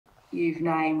you've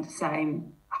named the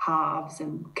same halves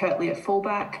and Kirtley at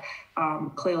fullback.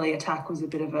 Clearly attack was a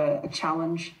bit of a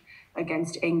challenge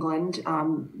against England.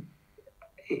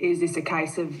 Is this a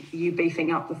case of you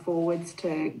beefing up the forwards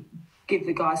to give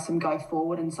the guys some go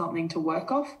forward and something to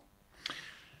work off?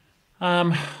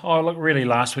 Look, really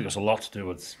last week was a lot to do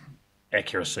with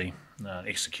accuracy,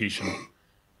 execution.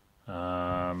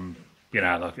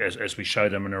 Like as we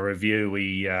showed them in a review,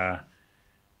 we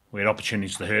had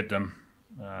opportunities to hurt them,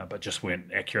 but just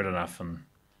weren't accurate enough. And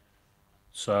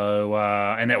so,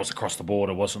 and that was across the board.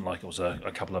 It wasn't like it was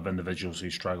a couple of individuals who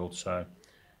struggled. So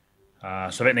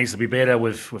that needs to be better.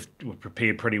 We've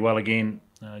prepared pretty well again.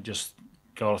 Just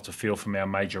got off the field from our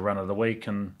major run of the week,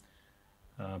 and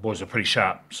boys are pretty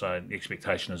sharp. So the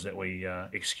expectation is that we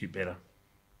execute better.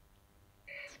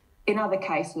 In other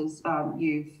cases,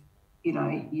 you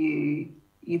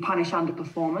punish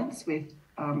underperformance with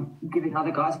giving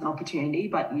other guys an opportunity,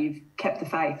 but you've kept the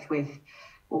faith with,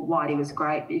 well, Whitey was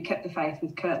great, but you kept the faith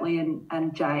with Kirtley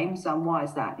and James. Why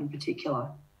is that in particular?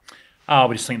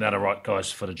 We just think they're the right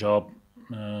guys for the job.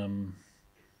 Yeah.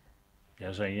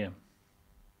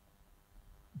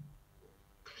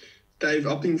 Dave,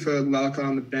 opting for Lalakai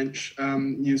on the bench,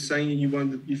 you were saying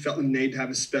you felt the need to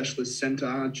have a specialist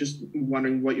centre. Just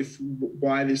wondering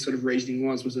why this sort of reasoning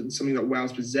was. Was it something that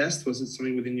Wales possessed? Was it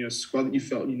something within your squad that you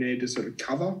felt you needed to sort of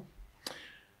cover?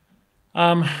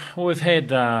 Well, we've had,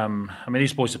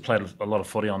 these boys have played a lot of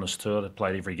footy on this tour. They've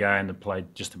played every game. They've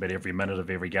played just about every minute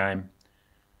of every game.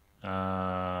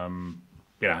 And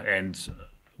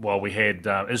while we had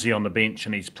Izzy on the bench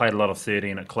and he's played a lot of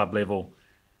 13 at club level,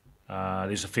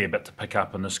 there's a fair bit to pick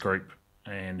up in this group,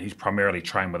 and he's primarily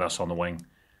trained with us on the wing.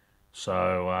 So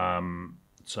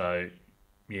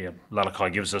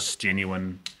Lalakai gives us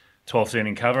genuine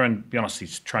 12-13 cover, and to be honest,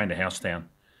 he's trained a house down.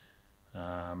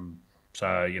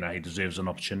 He deserves an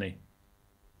opportunity.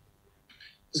 I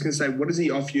was going to say, what does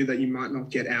he offer you that you might not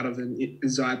get out of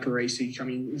Isaiah Parisi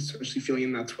coming, especially filling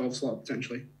in that 12 slot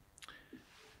potentially?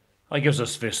 He gives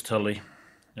us versatility.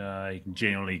 He can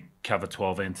genuinely cover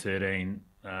 12 and 13.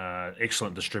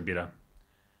 Excellent distributor.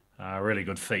 Really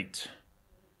good feet.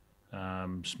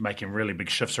 Making really big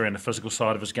shifts around the physical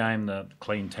side of his game, the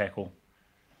clean tackle.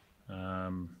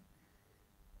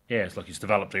 It's like he's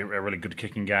developed a really good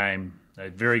kicking game, a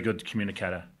very good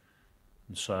communicator.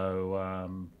 And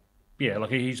so,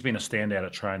 he's been a standout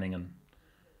at training, and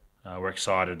we're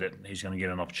excited that he's going to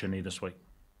get an opportunity this week.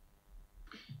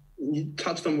 You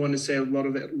touched on wanting to see a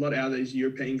lot out of these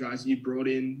European guys you brought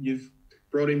in. You've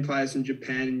brought in players from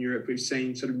Japan and Europe. We've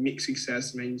seen sort of mixed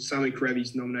success. Sami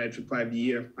Karevi's nominated for Player of the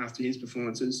Year after his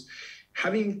performances.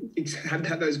 Having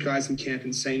had those guys in camp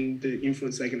and seen the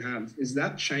influence they can have, has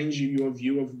that changed your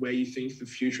view of where you think the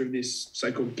future of this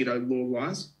so-called G'day Law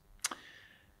lies?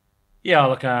 Yeah,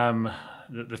 look,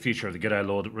 the future of the G'day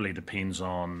Law really depends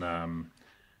on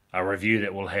a review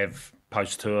that we'll have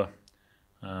post-tour.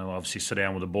 We'll obviously sit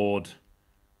down with the board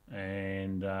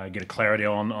and get a clarity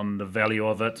on the value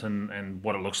of it and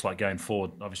what it looks like going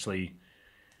forward. Obviously,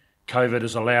 COVID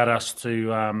has allowed us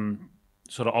to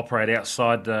sort of operate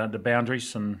outside the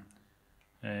boundaries, and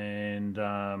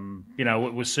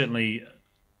we're certainly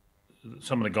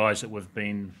some of the guys that we've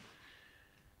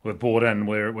brought in.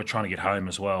 We're trying to get home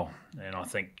as well, and I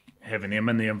think having them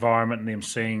in the environment and them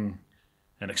seeing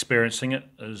and experiencing it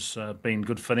has been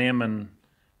good for them, and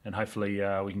hopefully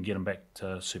we can get them back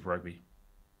to Super Rugby.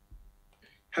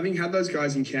 Having had those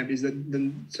guys in camp, is that the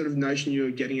sort of notion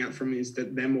you're getting at from is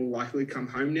that they're more likely to come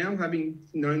home now, having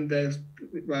known they're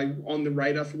on the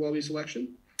radar for Wallaby selection?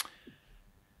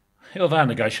 There are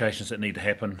negotiations that need to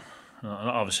happen.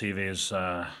 Obviously, there's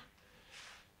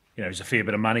there's a fair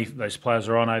bit of money those players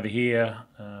are on over here,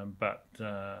 but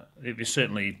there's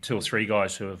certainly 2 or 3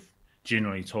 guys who are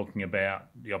generally talking about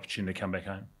the opportunity to come back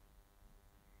home.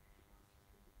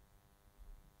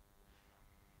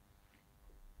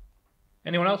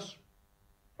 Anyone else?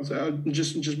 So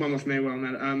just one more from me on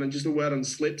that. And just a word on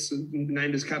Slips,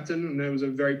 named as captain. I know it was a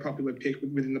very popular pick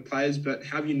within the players, but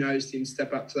have you noticed him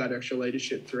step up to that extra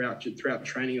leadership throughout the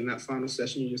training in that final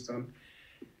session you just done?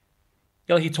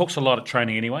 Yeah, he talks a lot at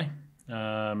training anyway.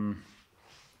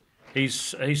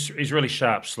 He's really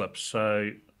sharp, Slips. So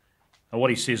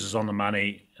what he says is on the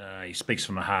money. He speaks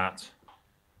from the heart.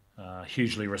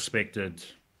 Hugely respected.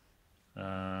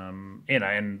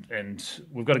 And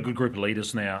we've got a good group of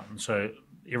leaders now, and so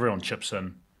everyone chips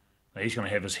in. He's going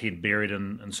to have his head buried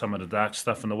in some of the dark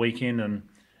stuff in the weekend, and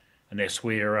that's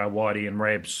where Whitey and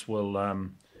Rabs will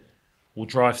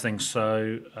drive things.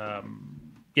 So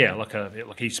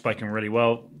he's spoken really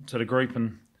well to the group,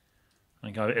 and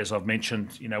I think as I've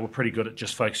mentioned, we're pretty good at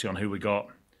just focusing on who we got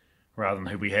rather than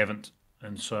who we haven't.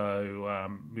 and so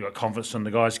we got confidence in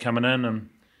the guys coming in,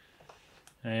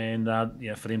 and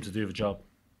for them to do the job.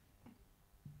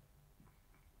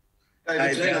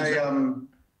 Dave,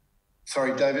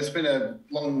 it's been a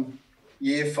long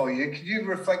year for you. Could you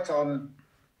reflect on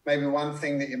maybe one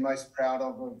thing that you're most proud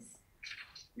of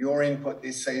your input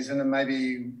this season, and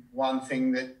maybe one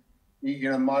thing that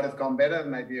might have gone better,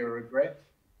 maybe a regret?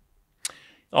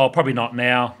 Oh, probably not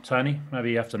now, Tony.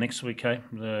 Maybe after next week,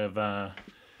 when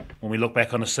we look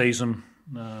back on the season,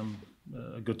 a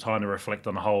good time to reflect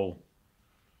on the whole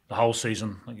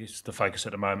season. I guess the focus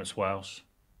at the moment is Wales.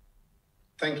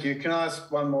 Thank you. Can I ask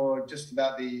one more just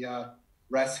about the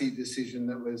Rassie decision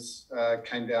that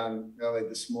came down early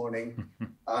this morning,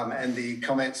 and the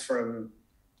comments from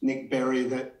Nic Berry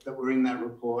that were in that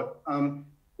report?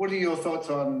 What are your thoughts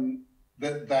on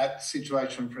that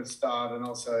situation for a start, and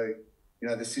also,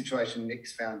 the situation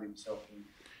Nic's found himself in?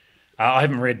 I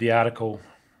haven't read the article,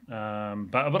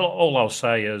 but all I'll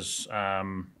say is, at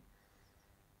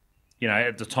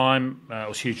the time, it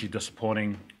was hugely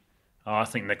disappointing. I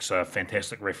think Nic's a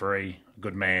fantastic referee, a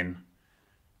good man,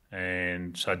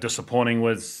 and so disappointing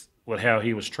with how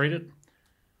he was treated.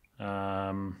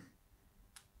 So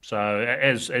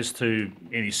as to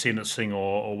any sentencing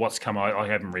or what's come, I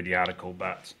haven't read the article,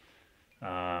 but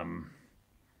I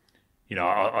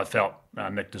felt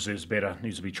Nic deserves better,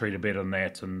 needs to be treated better than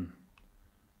that, and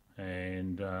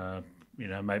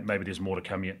maybe there's more to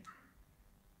come yet.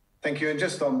 Thank you. And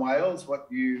just on Wales, what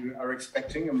you are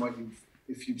expecting, and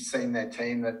if you've seen their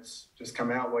team that's just come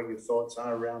out, what your thoughts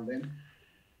are around them?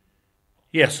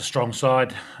 Yes, a strong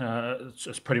side.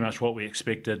 It's pretty much what we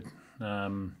expected.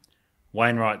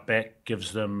 Wainwright back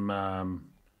gives them, an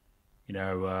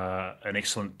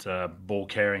excellent ball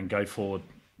carrying, go forward,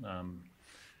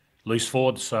 loose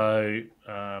forward. So,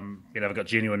 they've got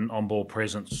genuine on-ball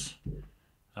presence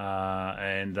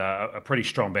and a pretty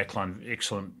strong backline,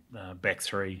 excellent back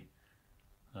three.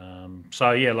 It's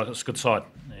a good side.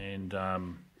 And,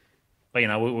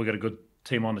 we've got a good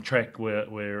team on the track.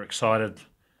 We're excited.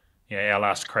 Our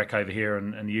last crack over here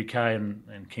in the UK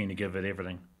and keen to give it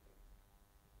everything.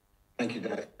 Thank you,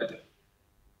 Dave.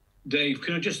 Dave,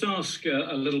 can I just ask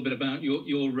a little bit about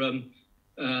your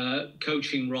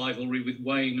coaching rivalry with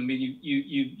Wayne? I mean,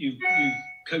 you've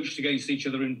coached against each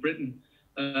other in Britain.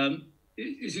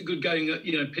 Is it good going,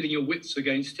 pitting your wits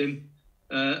against him?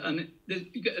 And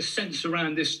you get a sense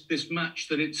around this match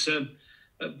that it's a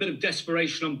bit of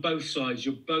desperation on both sides.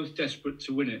 You're both desperate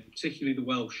to win it, particularly the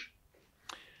Welsh.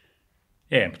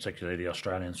 Yeah, and particularly the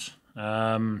Australians.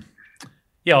 I know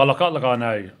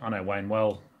Wayne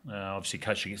well. Obviously,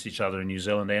 coached against each other in New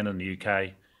Zealand and in the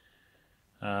UK.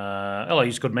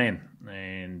 He's a good man,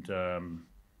 and I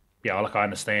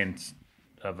understand.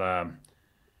 They've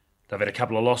had a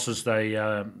couple of losses.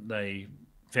 They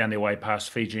found their way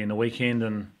past Fiji in the weekend,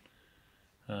 and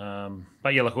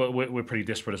we're pretty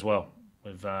desperate as well.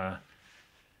 We've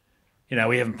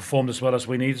we haven't performed as well as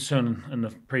we needed to in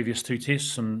the previous two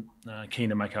tests, and keen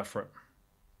to make up for it.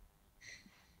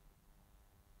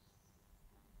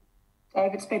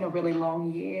 Dave, it's been a really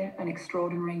long year, an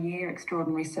extraordinary year,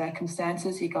 extraordinary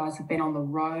circumstances. You guys have been on the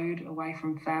road, away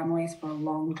from families for a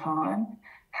long time.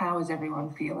 How is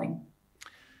everyone feeling?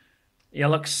 Yeah,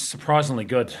 looks surprisingly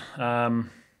good.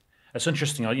 It's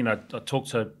interesting. I talk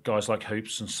to guys like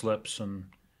Hoops and Slips, and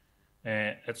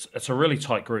it's a really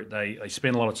tight group. They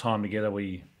spend a lot of time together.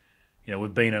 We've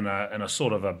been in a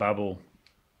sort of a bubble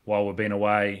while we've been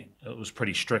away. It was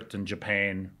pretty strict in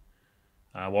Japan.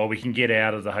 While we can get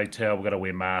out of the hotel, we've got to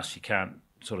wear masks. You can't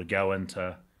sort of go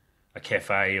into a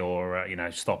cafe or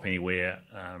stop anywhere.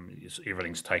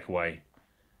 Everything's takeaway.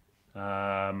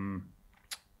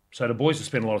 So the boys have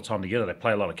spent a lot of time together. They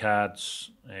play a lot of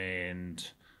cards, and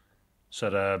so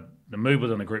the mood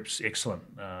within the group's excellent.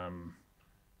 I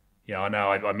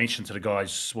know I mentioned to the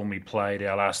guys when we played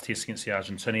our last test against the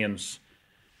Argentinians,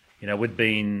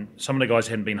 some of the guys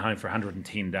hadn't been home for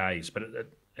 110 days, but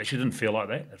it actually didn't feel like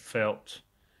that. It felt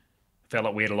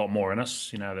like we had a lot more in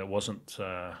us. There wasn't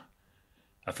a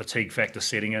fatigue factor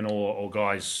setting in, or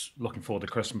guys looking forward to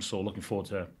Christmas or looking forward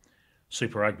to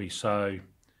Super Rugby. So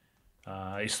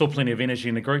there's still plenty of energy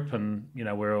in the group, and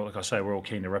we're all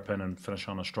keen to rip in and finish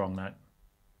on a strong note.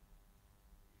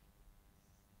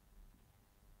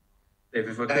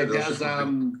 If I could,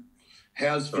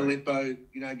 how's Filippo,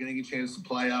 getting a chance to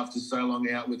play after so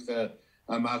long out with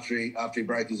after he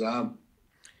broke his arm?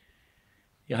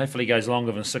 Yeah, hopefully he goes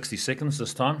longer than 60 seconds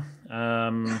this time.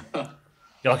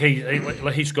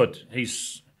 He's good.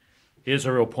 He's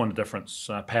a real point of difference.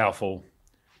 Powerful.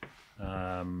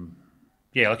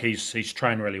 He's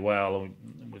trained really well.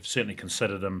 We've certainly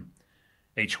considered him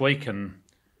each week, and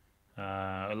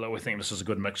We think this is a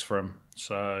good mix for him.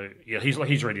 So yeah,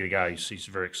 he's ready to go. He's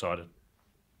very excited.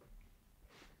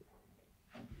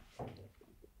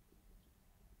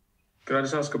 Can I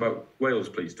just ask about Wales,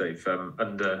 please, Dave?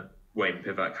 Under Wayne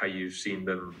Pivac, how you've seen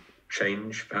them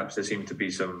change? Perhaps there seem to be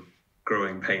some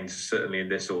growing pains, certainly in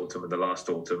this autumn and the last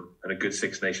autumn, and a good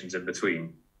Six Nations in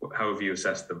between. How have you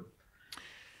assessed them?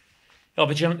 Oh,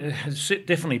 but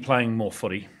definitely playing more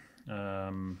footy.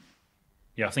 I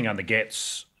think under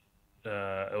Gats,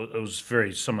 it was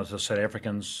very similar to the South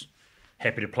Africans.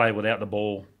 Happy to play without the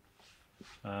ball.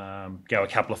 Go a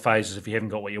couple of phases if you haven't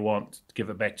got what you want, give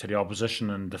it back to the opposition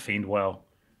and defend well.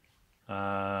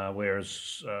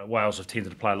 Whereas Wales have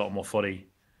tended to play a lot more footy.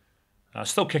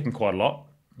 Still kicking quite a lot,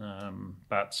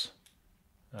 but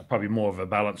probably more of a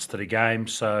balance to the game.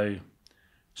 So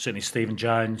certainly Stephen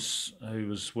Jones, who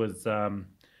was with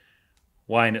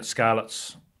Wayne at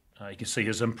Scarlets, you can see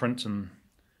his imprint, and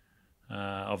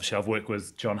obviously I've worked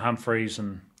with John Humphreys,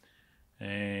 and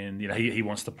he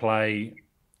wants to play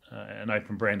an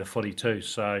open brand of footy too.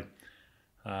 So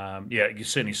you can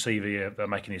certainly see they're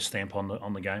making their stamp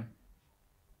on the game.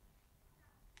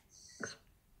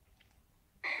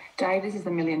 Dave, this is the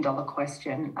 $1 million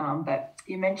question, but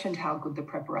you mentioned how good the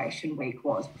preparation week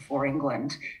was before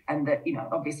England, and that,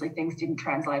 obviously things didn't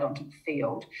translate onto the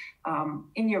field.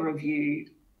 In your review,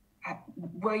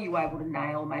 were you able to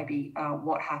nail maybe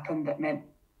what happened that meant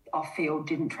off-field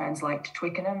didn't translate to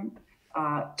Twickenham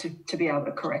to be able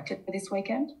to correct it for this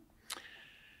weekend?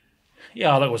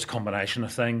 Yeah, that was a combination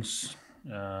of things.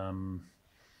 We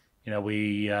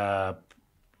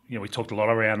talked a lot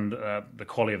around the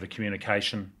quality of the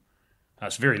communication.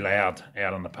 It's very loud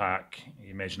out in the park. You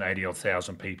imagine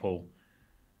 80,000 people,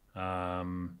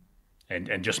 and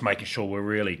just making sure we're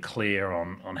really clear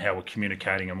on how we're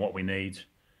communicating and what we need.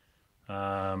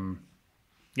 Some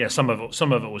of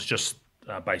it was just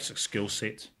basic skill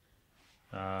set.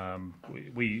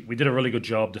 We did a really good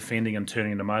job defending and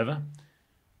turning them over,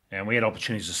 and we had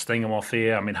opportunities to sting them off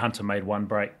there. I mean, Hunter made one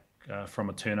break from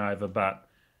a turnover, but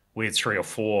we had 3 or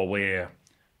 4 where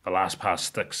the last pass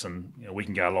sticks, and we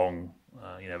can go long,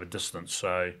 a distance.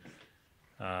 So,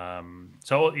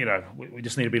 we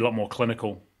just need to be a lot more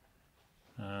clinical.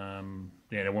 When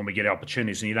we get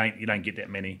opportunities, and you don't get that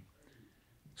many.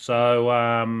 So,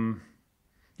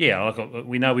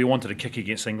 we know we wanted to kick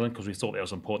against England because we thought that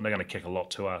was important. They're going to kick a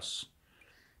lot to us.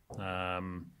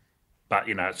 But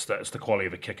it's the quality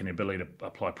of a kick and the ability to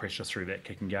apply pressure through that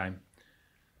kicking game.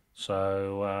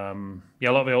 So,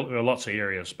 there were lots of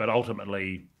areas, but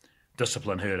ultimately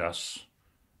discipline hurt us.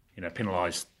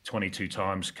 Penalised 22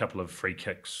 times, a couple of free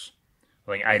kicks,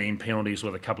 I think 18 penalties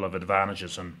with a couple of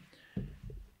advantages, and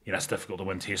it's difficult to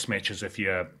win Test matches if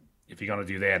you're going to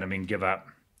do that and then give up,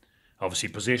 obviously,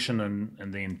 possession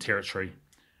and then territory.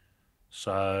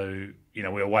 So we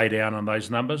were way down on those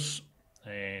numbers,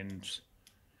 and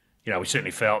we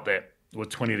certainly felt that with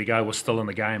 20 to go, we're still in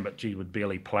the game, but we'd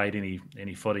barely played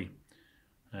any footy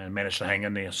and managed to hang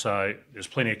in there. So there's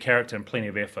plenty of character and plenty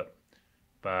of effort,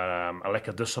 but a lack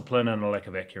of discipline and a lack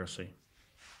of accuracy.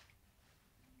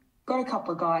 Got a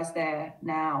couple of guys there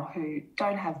now who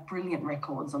don't have brilliant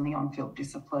records on the on-field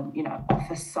discipline,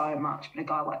 offer so much, but a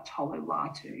guy like Tolu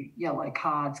Latu, yellow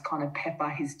cards kind of pepper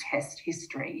his Test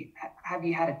history. Have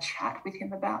you had a chat with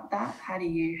him about that? How do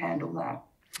you handle that?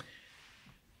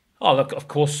 Oh, look, of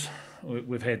course,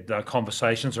 we've had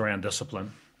conversations around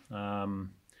discipline.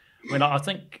 I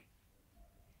think,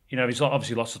 there's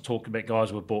obviously lots of talk about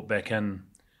guys we've brought back in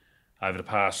over the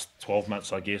past 12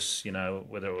 months, I guess,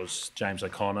 whether it was James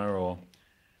O'Connor or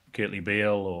Kurtley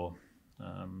Beale or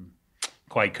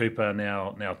Quade Cooper,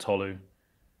 now Tolu,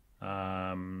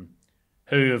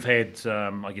 who have had,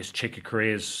 checkered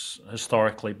careers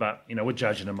historically, but, we're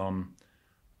judging them on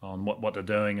what they're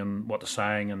doing and what they're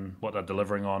saying and what they're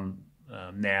delivering on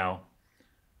now.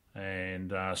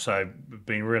 And so we've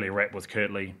been really wrapped with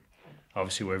Kurtley.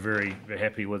 Obviously, we're very, very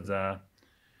happy with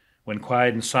when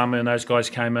Quade and Summer and those guys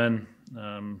came in.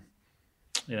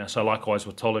 So likewise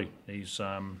with Tolu.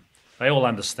 They all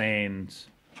understand,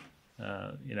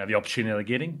 the opportunity they're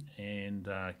getting and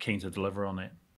keen to deliver on that.